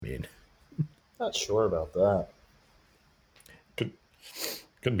Not sure about that.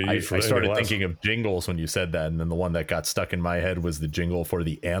 Couldn't be I used for anything started less. thinking of jingles when you said that, and then the one that got stuck in my head was the jingle for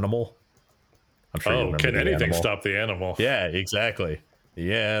the animal. I'm sure you remember can the anything animal. stop the animal? Yeah, exactly.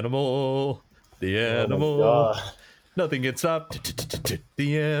 The animal. The Oh my animal. God. Nothing can stop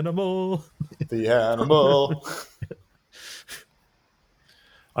the animal. The animal.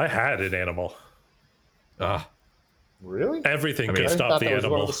 I had an animal. Ah. Really? Everything I mean, could I stop thought the that was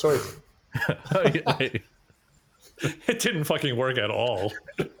one of animal. the stories. It didn't fucking work at all.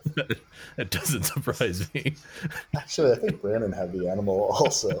 That doesn't surprise me. Actually, I think Brandon had the animal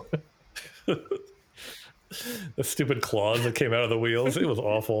also. The stupid claws that came out of the wheels. It was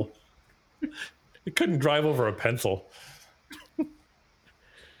awful. It couldn't drive over a pencil.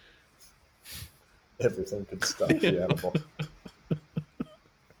 Everything could stop the animal.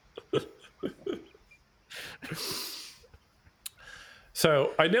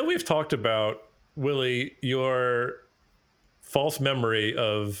 So I know we've talked about, Willie, your false memory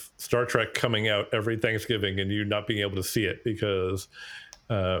of Star Trek coming out every Thanksgiving and you not being able to see it because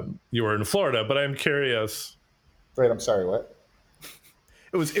you were in Florida. But I'm curious. Wait, I'm sorry, what?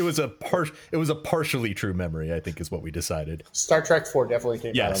 It was a partially true memory, I think, is what we decided. Star Trek 4 definitely came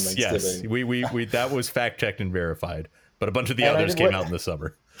out on Yes, Thanksgiving. yes. We that was fact checked and verified. But a bunch of the And I others did came what- out in the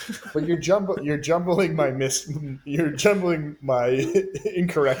summer. But you're jumbling my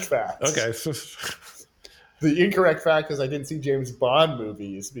incorrect facts. Okay. So, The incorrect fact is I didn't see James Bond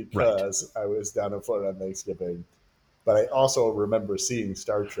movies because I was down in Florida on Thanksgiving. But I also remember seeing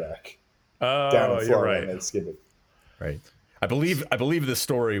Star Trek down in you're Florida on right. Thanksgiving. Right. I believe the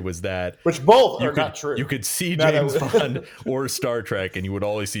story was that Which both are not true. you could see Now that James we- Bond or Star Trek, and you would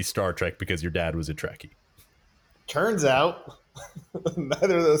always see Star Trek because your dad was a Trekkie. Turns out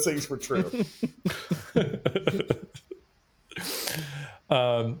neither of those things were true.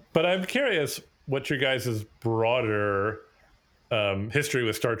 But I'm curious what your guys' broader history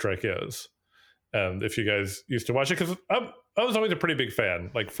with Star Trek is. If you guys used to watch it, because I was always a pretty big fan,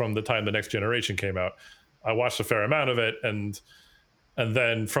 like from the time The Next Generation came out. I watched a fair amount of it, and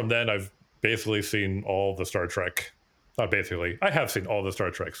then from then I've basically seen all the Star Trek. Not basically, I have seen all the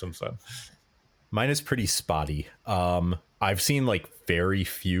Star Trek since then. Mine is pretty spotty. I've seen like very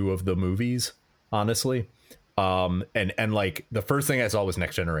few of the movies, honestly. And like the first thing I saw was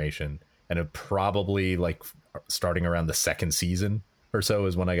Next Generation, and it probably like starting around the second season or so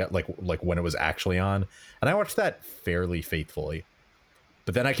is when I got like when it was actually on, and I watched that fairly faithfully.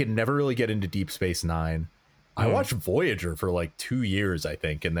 But then I could never really get into Deep Space Nine. I watched Voyager for like 2 years, I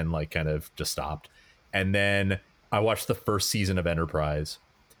think, and then like kind of just stopped. And then I watched the first season of Enterprise,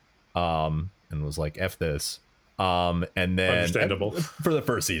 and was like, F this. And then Understandable. for the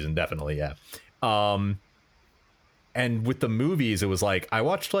first season, definitely, yeah. And with the movies, it was like I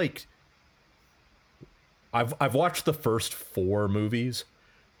watched like I've watched the first 4 movies,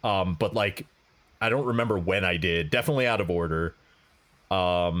 but like I don't remember when I did. Definitely out of order.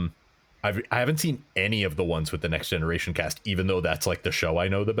 I haven't seen any of the ones with the Next Generation cast, even though that's like the show I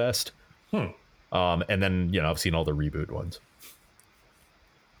know the best. And then I've seen all the reboot ones.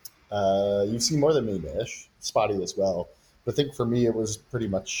 You've seen more than me, Nish. Spotty as well. But I think for me it was pretty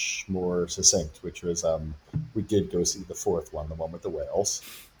much more succinct, which was we did go see the 4th one, the one with the whales.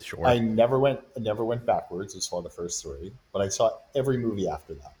 Sure. I never went backwards. I saw the first 3, but I saw every movie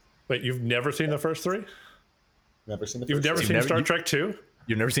after that. Wait, you've never seen the first 3? Never seen the You've first never 3. seen never- Star you- Trek 2?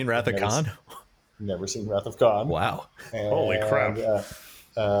 You've never seen Wrath of Never Khan? Never seen Wrath of Khan. Wow. Holy crap.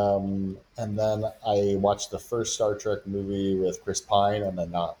 And then I watched the first Star Trek movie with Chris Pine, and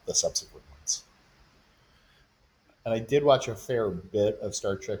then not the subsequent ones. And I did watch a fair bit of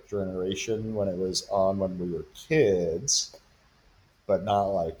Star Trek Generation when it was on when we were kids, but not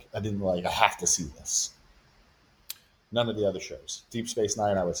like I didn't like I have to see this. None of the other shows. Deep Space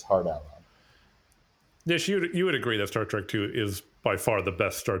Nine, I was hard out on. Nish, you would agree that Star Trek 2 is by far the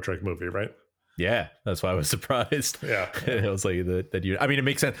best Star Trek movie, right? Yeah, that's why I was surprised. Yeah. It was like that you. I mean, it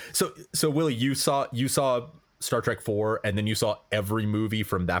makes sense. So Willie, you saw Star Trek 4, and then you saw every movie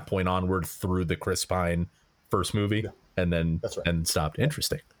from that point onward through the Chris Pine first movie, and then That's right. and stopped.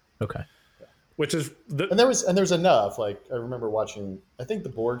 Interesting. Okay. Which is And there was enough. Like I remember watching. I think the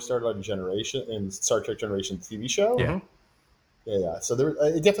Borg started on Generation in Star Trek Generation TV show. Yeah. Yeah. So there,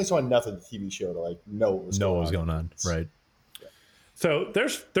 I definitely saw enough of the TV show to like know what was Know going what was on. going on, right? So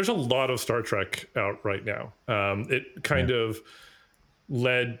there's a lot of Star Trek out right now. It kind of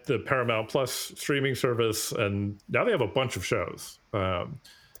led the Paramount Plus streaming service, and now they have a bunch of shows.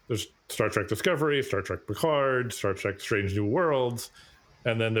 There's Star Trek Discovery, Star Trek Picard, Star Trek Strange New Worlds,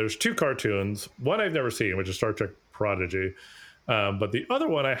 and then there's 2 cartoons. One I've never seen, which is Star Trek Prodigy, but the other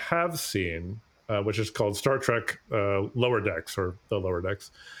one I have seen, which is called Star Trek Lower Decks, or the Lower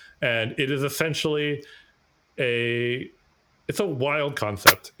Decks, and it is essentially it's a wild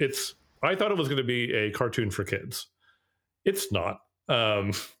concept. I thought it was going to be a cartoon for kids. It's not.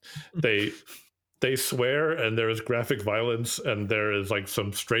 They swear, and there is graphic violence, and there is like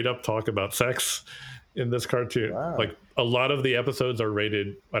some straight up talk about sex in this cartoon. Wow. Like a lot of the episodes are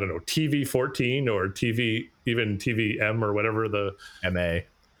rated, I don't know, TV 14 or even TVM or whatever the MA.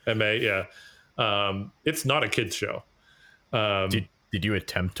 Yeah. It's not a kids show. Did you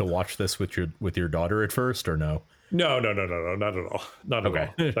attempt to watch this with your daughter at first, or no? No, not at all. Not at all.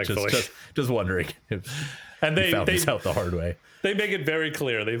 Thankfully. just wondering. And they found this out the hard way. They make it very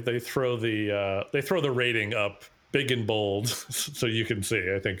clear. They throw the rating up big and bold so you can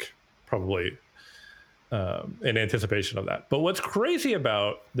see. I think probably in anticipation of that. But what's crazy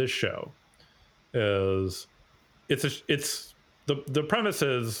about this show is it's the premise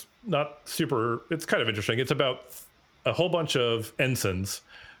is not super. It's kind of interesting. It's about a whole bunch of ensigns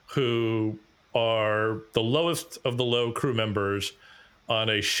who are the lowest of the low crew members on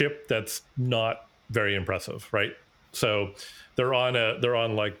a ship that's not very impressive, right? So they're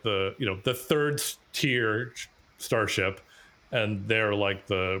on like the third tier starship, and they're like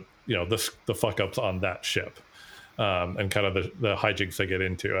the fuck ups on that ship, and kind of the hijinks they get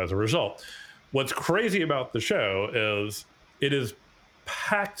into as a result. What's crazy about the show is it is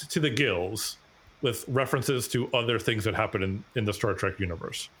packed to the gills with references to other things that happen in the Star Trek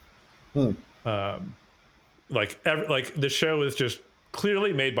universe. Like the show is just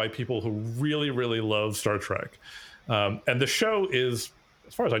clearly made by people who really, really love Star Trek. And the show is,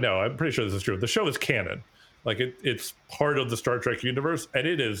 as far as I know, I'm pretty sure this is true, the show is canon. Like it's part of the Star Trek universe, and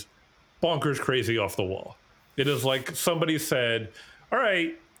it is bonkers crazy off the wall. It is like somebody said, all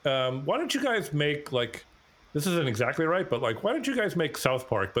right, why don't you guys make, like, this isn't exactly right, but like, why don't you guys make South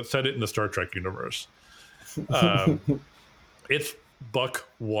Park, but set it in the Star Trek universe? It's buck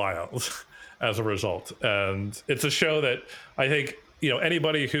wild as a result. And it's a show that I think,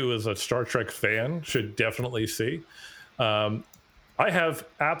 anybody who is a Star Trek fan should definitely see. I have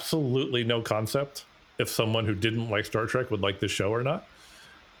absolutely no concept if someone who didn't like Star Trek would like this show or not.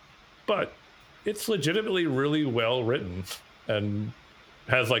 But it's legitimately really well written and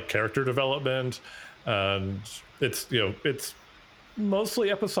has like character development, and it's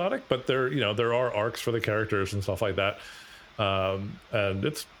mostly episodic, but there are arcs for the characters and stuff like that. And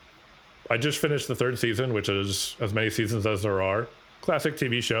I just finished the third season, which is as many seasons as there are. Classic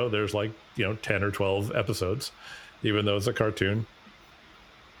TV show. There's like 10 or 12 episodes, even though it's a cartoon.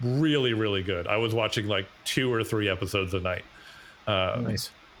 Really, really good. I was watching like 2 or 3 episodes a night. Nice.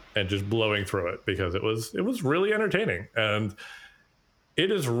 And just blowing through it because it was really entertaining. And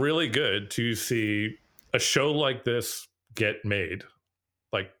it is really good to see a show like this get made.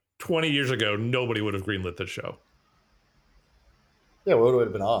 Like 20 years ago, nobody would have greenlit this show. Yeah, what would it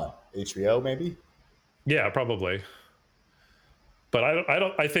have been on? HBO, maybe? Yeah, probably. But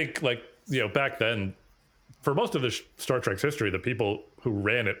I think, like, back then, for most of the Star Trek's history, the people who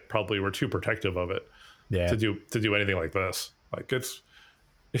ran it probably were too protective of it to do anything like this. Like, it's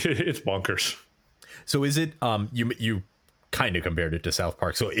bonkers. So is it you kind of compared it to South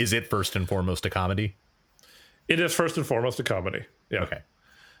Park. So is it first and foremost a comedy? It is first and foremost a comedy. Yeah. Okay.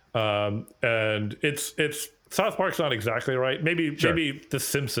 And it's South Park's not exactly right. Maybe The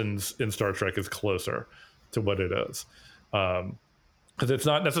Simpsons in Star Trek is closer to what it is. Because it's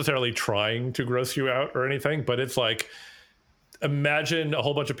not necessarily trying to gross you out or anything, but it's like, imagine a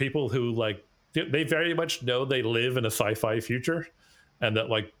whole bunch of people who, like, they very much know they live in a sci-fi future, and that,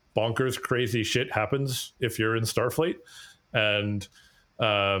 like, bonkers crazy shit happens if you're in Starfleet, and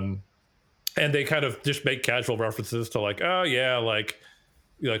they kind of just make casual references to, like, oh yeah, like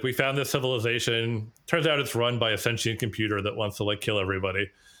we found this civilization, turns out it's run by a sentient computer that wants to, like, kill everybody,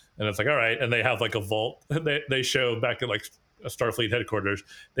 and it's like, all right, and they have like a vault. They show back at, like, a Starfleet headquarters,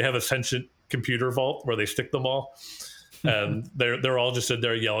 they have a sentient computer vault where they stick them all, and they're all just in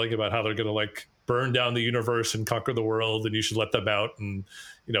there yelling about how they're gonna, like, burn down the universe and conquer the world, and you should let them out, and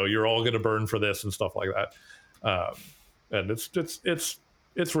you're all gonna burn for this and stuff like that. And it's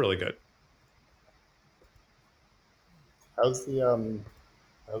really good. How's the art?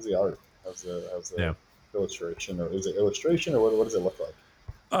 How's the illustration, or is it illustration, or what does it look like?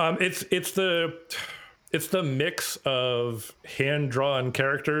 It's the mix of hand-drawn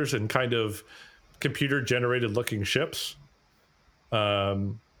characters and kind of computer-generated looking ships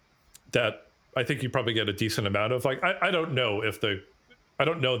that I think you probably get a decent amount of. Like, I don't know I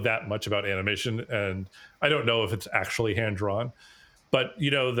don't know that much about animation, and I don't know if it's actually hand-drawn, but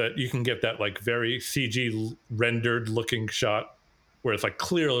that you can get that, like, very CG rendered looking shot where it's like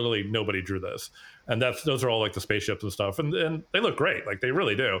clearly nobody drew this, and those are all like the spaceships and stuff, and they look great, like they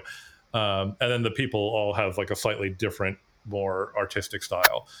really do. And then the people all have like a slightly different, more artistic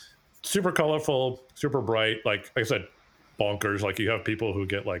style. Super colorful, super bright. Like I said, bonkers. Like you have people who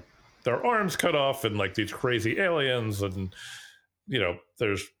get like their arms cut off and like these crazy aliens, and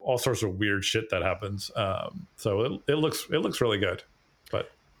there's all sorts of weird shit that happens. So it looks really good.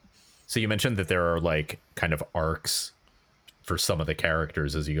 But so you mentioned that there are like kind of arcs for some of the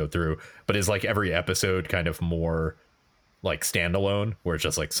characters as you go through, but is like every episode kind of more like standalone, where it's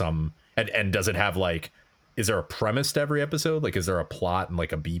just like some, and does it have like, is there a premise to every episode? Like, is there a plot and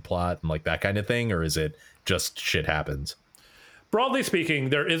like a B plot and like that kind of thing? Or is it just shit happens? Broadly speaking,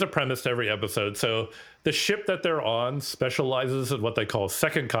 there is a premise to every episode. So the ship that they're on specializes in what they call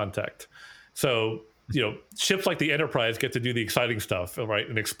second contact. So, ships like the Enterprise get to do the exciting stuff, right?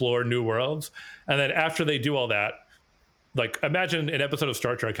 And explore new worlds. And then after they do all that, like imagine an episode of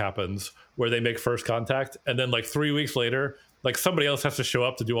Star Trek happens where they make first contact. And then like 3 weeks later, like somebody else has to show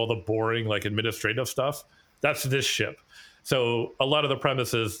up to do all the boring, like administrative stuff. That's this ship. So a lot of the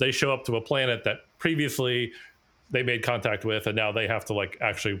premises, they show up to a planet that previously they made contact with, and now they have to like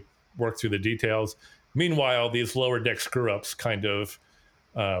actually work through the details. Meanwhile, these lower deck screw ups kind of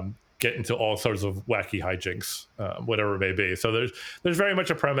get into all sorts of wacky hijinks, whatever it may be. So there's very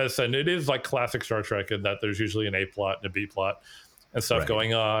much a premise, and it is like classic Star Trek in that there's usually an A plot and a B plot and stuff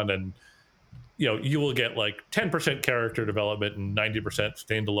going on. And you will get like 10% character development and 90%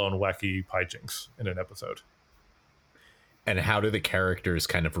 standalone wacky hijinks in an episode. And how do the characters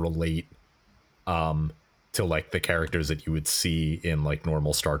kind of relate to like the characters that you would see in like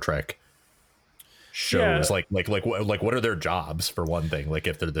normal Star Trek shows? Yeah. Like what are their jobs, for one thing, like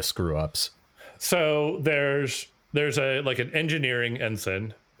if they're the screw ups? So there's a like an engineering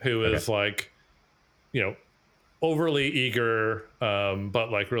ensign who is like, overly eager,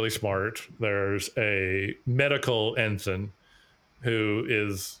 but like really smart. There's a medical ensign who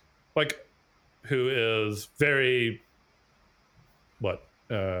is very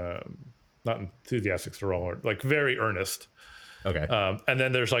not enthusiastic is the wrong word, like very earnest. Okay. And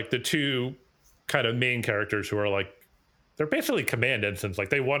then there's like the two kind of main characters who are like, they're basically command ensigns, like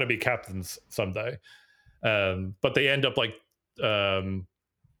they want to be captains someday, but they end up like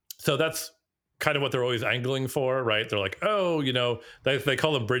so that's kind of what they're always angling for, right? They're like, they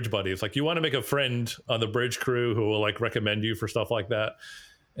call them bridge buddies, like you want to make a friend on the bridge crew who will like recommend you for stuff like that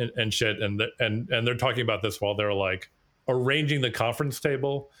and shit, and they're talking about this while they're like arranging the conference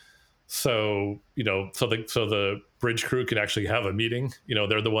table, so the bridge crew can actually have a meeting.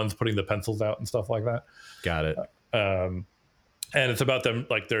 They're the ones putting the pencils out and stuff like that. Got it. And it's about them,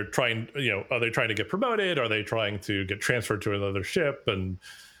 like they're trying, are they trying to get promoted? Are they trying to get transferred to another ship? And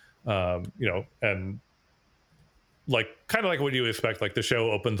and like kind of like what you expect, like the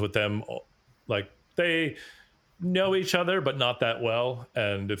show opens with them like they know each other but not that well,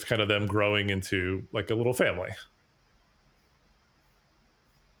 and it's kind of them growing into like a little family.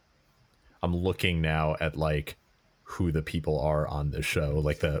 I'm looking now at like who the people are on the show,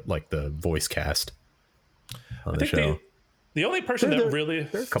 like the voice cast on the show. The only person that really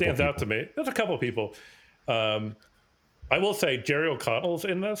stands out to me, there's a couple of people. I will say Jerry O'Connell's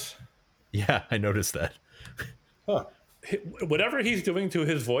in this. Yeah, I noticed that. Huh. Whatever he's doing to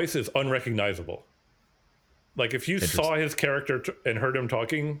his voice is unrecognizable. Like if you saw his character and heard him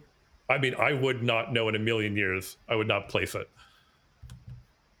talking, I mean, I would not know in a million years. I would not place it.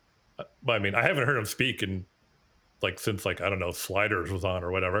 I mean, I haven't heard him speak in like since like I don't know, Sliders was on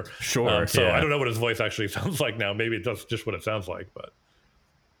or whatever. Sure. So I don't know what his voice actually sounds like now. Maybe it's just what it sounds like, but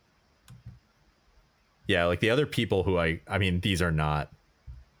yeah, like the other people who I mean, these are not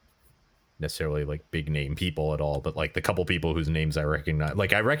necessarily like big name people at all, but like the couple people whose names I recognize,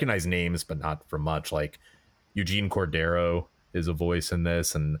 like I recognize names, but not from much. Like Eugene Cordero is a voice in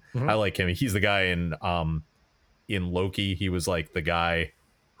this, and I like him. He's the guy in Loki. He was like the guy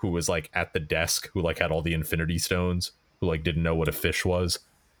who was like at the desk who like had all the Infinity Stones, who like didn't know what a fish was.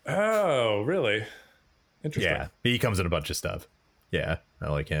 Oh, really? Interesting. Yeah, he comes in a bunch of stuff. Yeah, I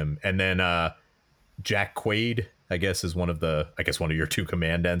like him. And then Jack Quaid, I guess, is one of your two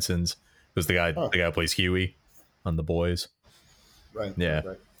command ensigns. Who's the guy? The guy who plays Huey on The Boys. Right. Yeah.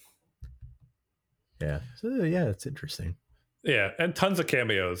 Right. Yeah. So yeah, it's interesting. Yeah, and tons of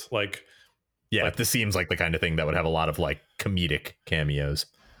cameos. Like, this seems like the kind of thing that would have a lot of like comedic cameos.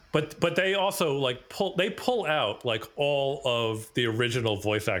 But they also like pull out like all of the original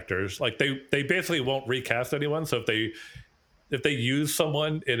voice actors. Like they basically won't recast anyone. So if if they use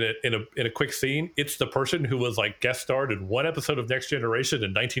someone in a quick scene, it's the person who was like guest starred in one episode of Next Generation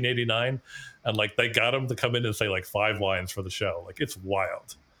in 1989, and like they got him to come in and say like 5 lines for the show. Like, it's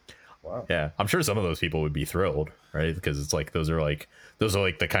wild. Wow. Yeah, I'm sure some of those people would be thrilled, right? Because it's like those are like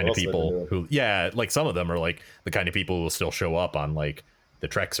the kind of people who, yeah, like some of them are like the kind of people who will still show up on like the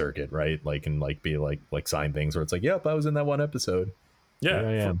Trek circuit, right? Like, and like be like sign things where it's like, yep, I was in that one episode.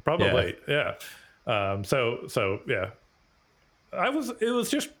 Yeah, probably. Yeah. So yeah,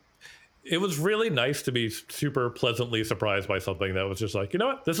 it was really nice to be super pleasantly surprised by something that was just like, you know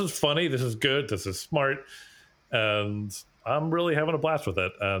what, this is funny, this is good, this is smart, and I'm really having a blast with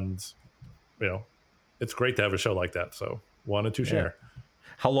it. And you know, it's great to have a show like that. So wanted to share.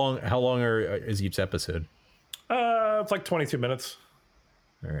 How long is each episode? It's like 22 minutes.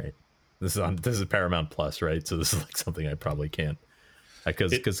 All right. This is Paramount Plus, right? So this is like something I probably can't,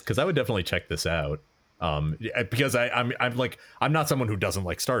 because I would definitely check this out. Because I'm not someone who doesn't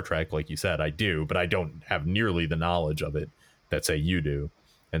like Star Trek, like you said. I do, but I don't have nearly the knowledge of it that say you do.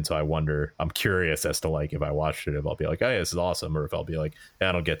 And so I'm curious as to like, if I watched it, if I'll be like, oh yeah, this is awesome, or if I'll be like, yeah,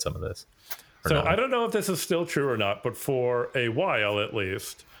 I don't get some of this. So not. I don't know if this is still true or not, but for a while at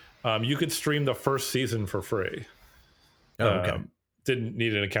least, you could stream the first season for free. Oh, okay. Didn't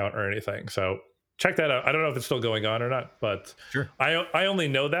need an account or anything. So check that out. I don't know if it's still going on or not, but sure. I only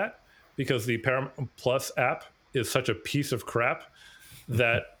know that because the Paramount Plus app is such a piece of crap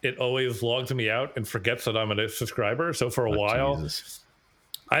that it always logs me out and forgets that I'm a subscriber. So for a while, Jesus.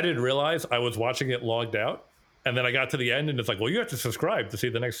 I didn't realize I was watching it logged out. And then I got to the end and it's like, well, you have to subscribe to see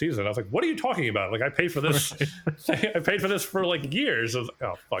the next season. I was like, what are you talking about? Like, I paid for this. I paid for this for like years. I was like,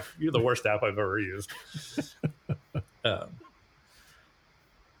 oh, fuck, you're the worst app I've ever used.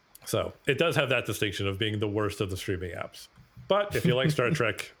 So it does have that distinction of being the worst of the streaming apps. But if you like Star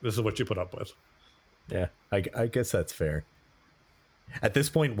Trek, this is what you put up with. Yeah, I guess that's fair. At this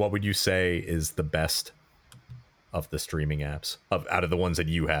point, what would you say is the best of the streaming apps out of the ones that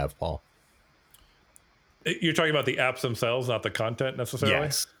you have, Paul? You're talking about the apps themselves, not the content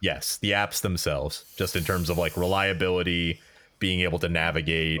necessarily? Yes, the apps themselves, just in terms of like reliability, being able to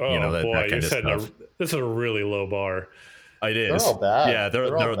navigate, that kind of stuff. This is a really low bar. It is. They're all bad. Yeah,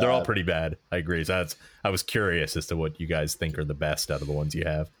 they're all pretty bad. I agree. So I was curious as to what you guys think are the best out of the ones you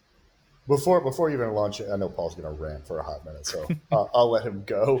have. Before you even launch it, I know Paul's going to rant for a hot minute, so I'll let him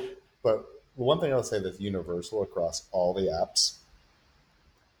go. But one thing I'll say that's universal across all the apps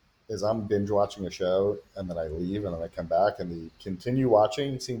is I'm binge watching a show and then I leave and then I come back, and the continue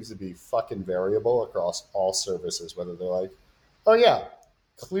watching seems to be fucking variable across all services, whether they're like, oh yeah,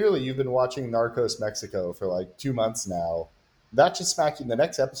 clearly you've been watching Narcos Mexico for like 2 months now. That should smack you. The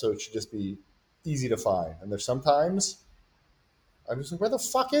next episode should just be easy to find. And there's sometimes I'm just like, where the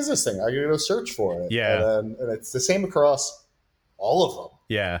fuck is this thing? I gotta go search for it. Yeah. And it's the same across all of them.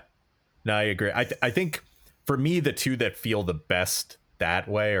 Yeah. No, I agree. I think for me, the two that feel the best that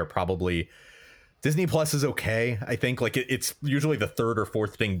way are probably Disney Plus is okay. I think like it's usually the third or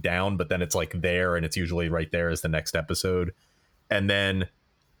fourth thing down, but then it's like there and it's usually right there as the next episode. And then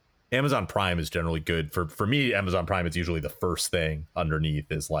Amazon Prime is generally good. For me, Amazon Prime is usually the first thing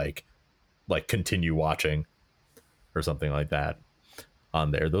underneath is like continue watching or something like that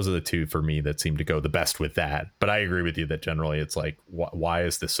on there. Those are the two for me that seem to go the best with that. But I agree with you that generally it's like, why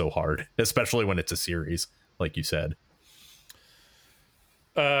is this so hard? Especially when it's a series, like you said.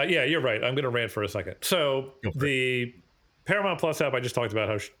 Yeah, you're right. I'm going to rant for a second. So the Paramount Plus app, I just talked about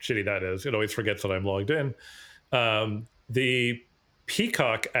how shitty that is. It always forgets that I'm logged in. The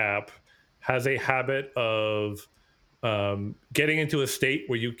Peacock app has a habit of getting into a state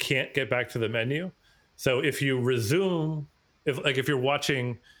where you can't get back to the menu. So if you resume, if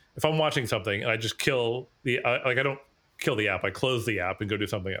I'm watching something and I just kill I don't kill the app, I close the app and go do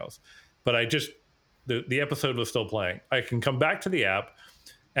something else. But the episode was still playing. I can come back to the app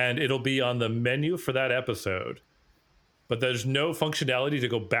and it'll be on the menu for that episode, but there's no functionality to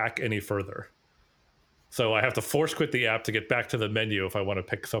go back any further. So I have to force quit the app to get back to the menu if I want to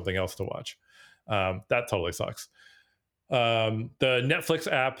pick something else to watch. That totally sucks. The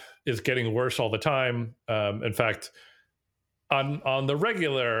Netflix app is getting worse all the time. In fact, on the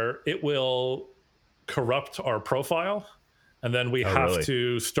regular, it will corrupt our profile, and then we have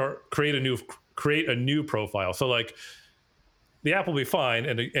to create a new profile. So like the app will be fine,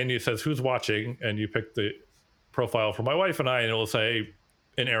 and it says who's watching, and you pick the profile for my wife and I, and it will say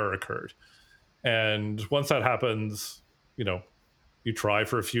an error occurred. And once that happens, you try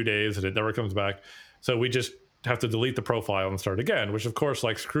for a few days and it never comes back. So we just have to delete the profile and start again, which of course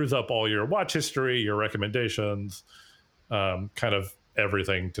like screws up all your watch history, your recommendations, kind of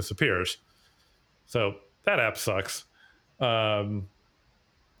everything disappears. So that app sucks. Um,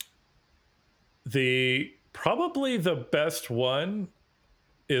 probably the best one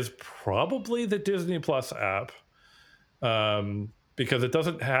is probably the Disney Plus app, because it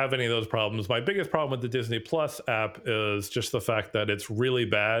doesn't have any of those problems. My biggest problem with the Disney Plus app is just the fact that it's really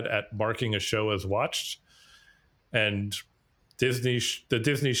bad at marking a show as watched. And the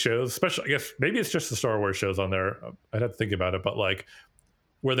Disney shows, especially, I guess maybe it's just the Star Wars shows on there, I'd have to think about it, but like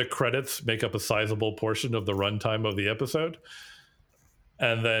where the credits make up a sizable portion of the runtime of the episode,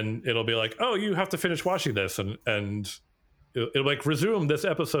 and then it'll be like, oh, you have to finish watching this, and it'll like resume this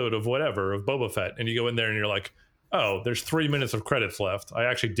episode of whatever, of Boba Fett, and you go in there and you're like, oh, there's 3 minutes of credits left. I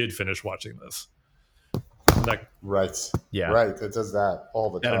actually did finish watching this. Right. Yeah. Right. It does that all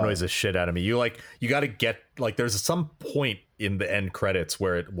the time. That annoys the shit out of me. You got to get, like, there's some point in the end credits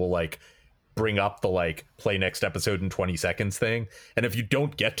where it will like bring up the like play next episode in 20 seconds thing. And if you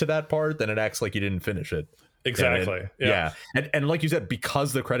don't get to that part, then it acts like you didn't finish it. Exactly. Yeah. And like you said,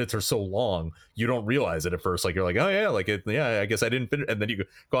 because the credits are so long, you don't realize it at first. Like, you're like, oh yeah, like I guess I didn't finish. And then you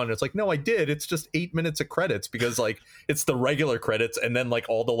go on and it's like, no, I did. It's just 8 minutes of credits, because like it's the regular credits and then like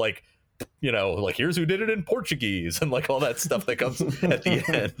all the like, you know, like here's who did it in Portuguese and like all that stuff that comes at the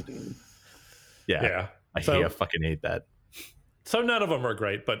end. Yeah. I fucking hate that. So none of them are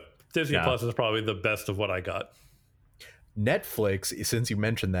great, but Disney Plus is probably the best of what I got. Netflix, since you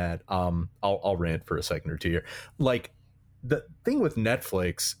mentioned that, I'll rant for a second or two here. Like, the thing with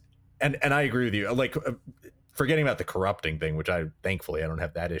Netflix, and I agree with you, like, forgetting about the corrupting thing, which thankfully I don't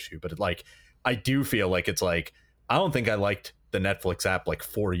have that issue, but like, I do feel like it's like, I don't think I liked the Netflix app like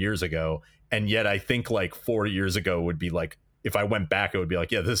 4 years ago, and yet I think like 4 years ago would be like, if I went back, it would be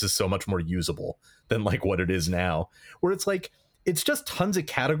like, yeah, this is so much more usable than like what it is now, where it's like, it's just tons of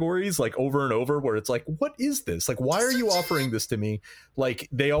categories like over and over, where it's like, what is this? Like, why are you offering this to me? Like,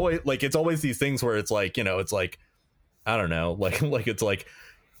 they always like, it's always these things where it's like, you know, it's like, I don't know, like it's like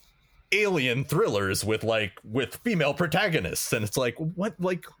alien thrillers with female protagonists, and it's like, what,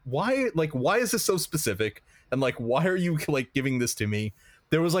 like why is this so specific, and like why are you like giving this to me?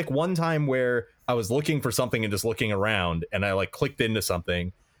 There was like one time where I was looking for something and just looking around, and I like clicked into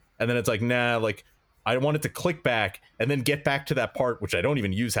something, and then it's like, nah, like I wanted to click back and then get back to that part, which I don't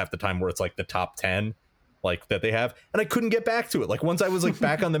even use half the time, where it's like the top 10 like that they have, and I couldn't get back to it. Like, once I was like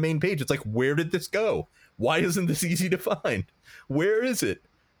back on the main page, it's like, where did this go? Why isn't this easy to find? Where is it?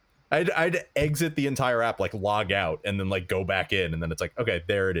 I'd exit the entire app, like log out, and then like go back in, and then it's like, okay,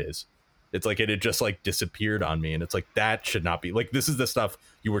 there it is. It's like it had just like disappeared on me, and it's like, that should not be, like, this is the stuff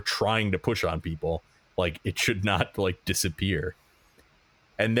you were trying to push on people. Like, it should not like disappear.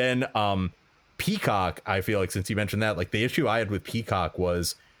 And then Peacock, I feel like, since you mentioned that, like the issue I had with Peacock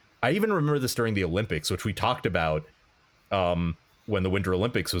was, I even remember this during the Olympics, which we talked about when the Winter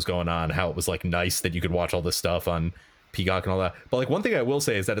Olympics was going on, how it was like nice that you could watch all this stuff on Peacock and all that. But like, one thing I will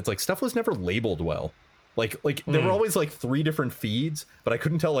say is that it's like, stuff was never labeled well. Like there were always like 3 different feeds, but I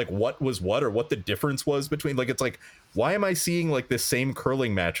couldn't tell like what was what, or what the difference was between, like, it's like, why am I seeing like this same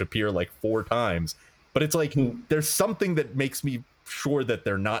curling match appear like 4 times? But it's like, there's something that makes me sure that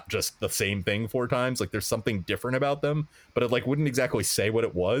they're not just the same thing 4 times. Like, there's something different about them, but it like wouldn't exactly say what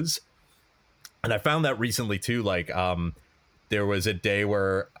it was. And I found that recently too. Like, there was a day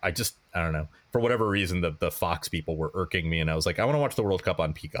where I don't know, for whatever reason, the Fox people were irking me, and I was like, I want to watch the World Cup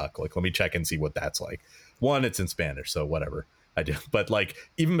on Peacock. Like, let me check and see what that's like. One, it's in Spanish, so whatever, I do. But like,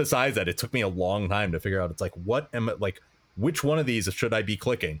 even besides that, it took me a long time to figure out. It's like, which one of these should I be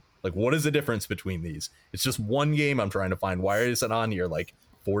clicking? Like, what is the difference between these? It's just one game I'm trying to find. Why is it on here like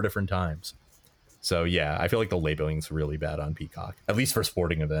 4 different times? So yeah, I feel like the labeling's really bad on Peacock, at least for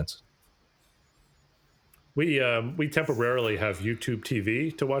sporting events. We temporarily have YouTube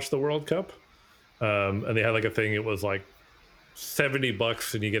TV to watch the World Cup, and they had like a thing. It was like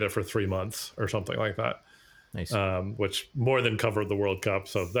 $70 and you get it for 3 months or something like that. Nice. Which more than covered the World Cup.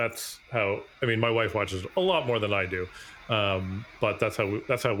 So that's how. I mean, my wife watches a lot more than I do, but that's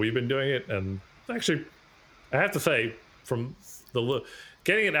how we've been doing it. And actually, I have to say, from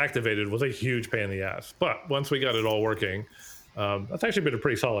getting it activated was a huge pain in the ass. But once we got it all working, that's actually been a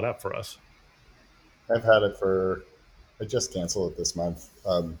pretty solid app for us. I've had it I just canceled it this month.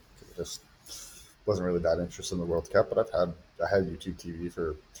 Just wasn't really that interested in the World Cup, but I had YouTube TV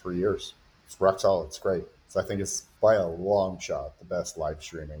for 3 years. It's rock solid. It's great. So I think it's by a long shot the best live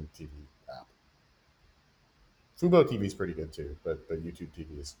streaming TV app. Fubo TV is pretty good too, but YouTube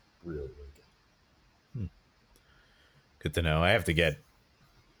TV is really, really good. Good to know. I have to get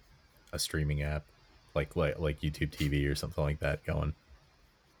a streaming app like YouTube TV or something like that going.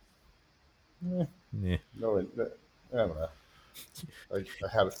 Yeah. No, I don't know. I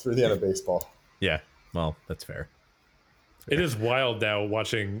had it through the end of baseball. Yeah, well, that's fair. It is wild now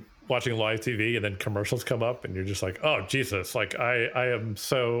watching live TV and then commercials come up and you're just like, oh Jesus! Like I am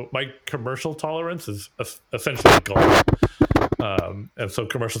so, my commercial tolerance is essentially gone. And so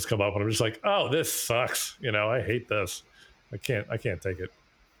commercials come up and I'm just like, oh, this sucks. You know, I hate this. I can't take it.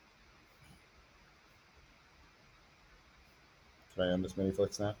 Can I end this mini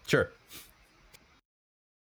flicks now? Sure.